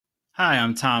Hi,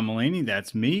 I'm Tom Mulaney,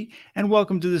 that's me, and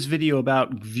welcome to this video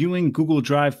about viewing Google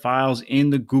Drive files in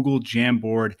the Google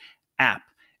Jamboard app.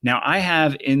 Now, I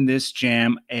have in this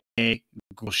Jam a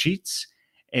Google Sheets,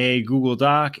 a Google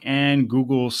Doc, and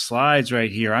Google Slides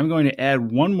right here. I'm going to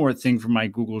add one more thing for my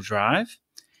Google Drive,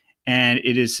 and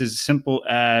it is as simple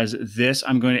as this.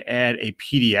 I'm going to add a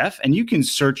PDF, and you can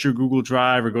search your Google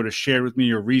Drive or go to Shared with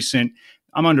Me or Recent.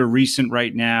 I'm under Recent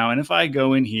right now, and if I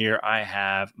go in here, I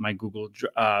have my Google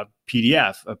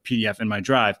PDF, a PDF in my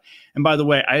drive. And by the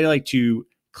way, I like to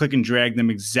click and drag them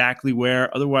exactly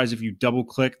where. Otherwise, if you double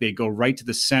click, they go right to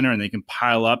the center and they can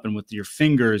pile up. And with your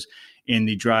fingers in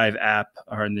the Drive app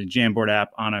or in the Jamboard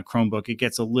app on a Chromebook, it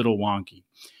gets a little wonky.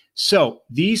 So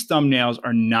these thumbnails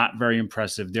are not very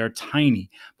impressive. They're tiny.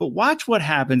 But watch what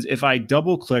happens if I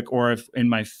double click or if in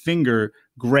my finger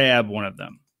grab one of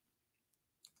them.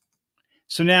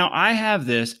 So now I have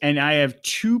this, and I have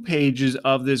 2 pages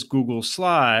of this Google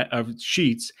slide of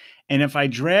Sheets. And if I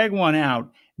drag one out,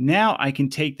 now I can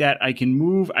take that, I can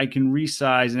move, I can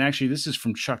resize. And actually, this is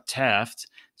from Chuck Taft.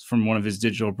 It's from one of his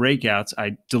digital breakouts.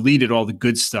 I deleted all the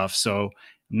good stuff, so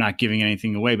I'm not giving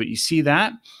anything away. But you see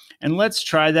that? And let's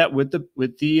try that with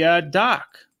the doc.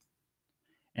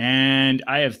 And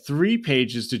I have 3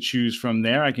 pages to choose from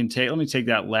there. I can take. Let me take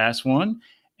that last one.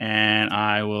 And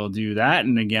I will do that.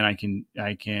 And again, I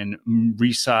can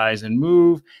resize and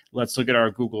move. Let's look at our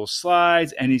Google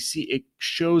Slides. And you see, it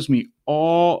shows me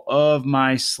all of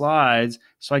my slides.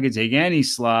 So I can take any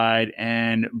slide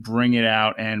and bring it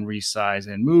out and resize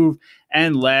and move.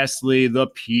 And lastly, the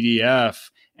PDF.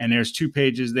 And there's 2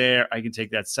 pages there. I can take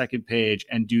that second page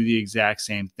and do the exact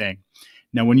same thing.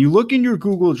 Now, when you look in your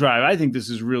Google Drive, I think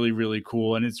this is really, really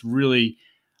cool. And it's really...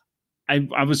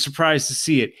 I was surprised to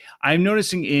see it. I'm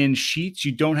noticing in Sheets,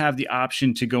 you don't have the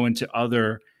option to go into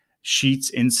other sheets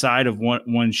inside of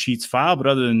one Sheets file. But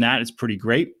other than that, it's pretty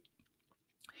great.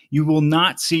 You will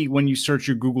not see, when you search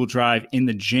your Google Drive in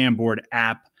the Jamboard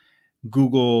app,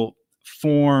 Google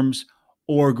Forms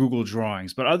or Google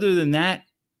Drawings. But other than that,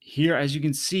 here, as you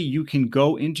can see, you can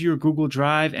go into your Google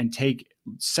Drive and take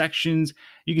sections.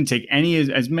 You can take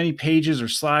as many pages or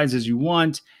slides as you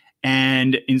want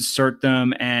and insert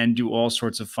them and do all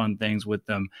sorts of fun things with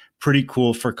them. Pretty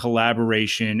cool for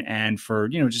collaboration and for,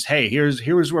 just, hey,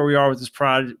 here's where we are with this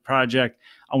project.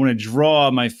 I want to draw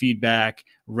my feedback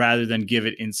rather than give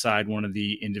it inside one of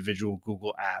the individual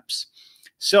Google apps.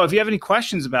 So if you have any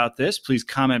questions about this, please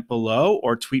comment below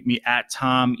or tweet me at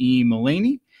Tom E.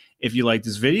 Mulaney. If you like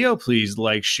this video, please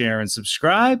like, share, and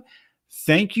subscribe.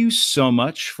 Thank you so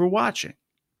much for watching.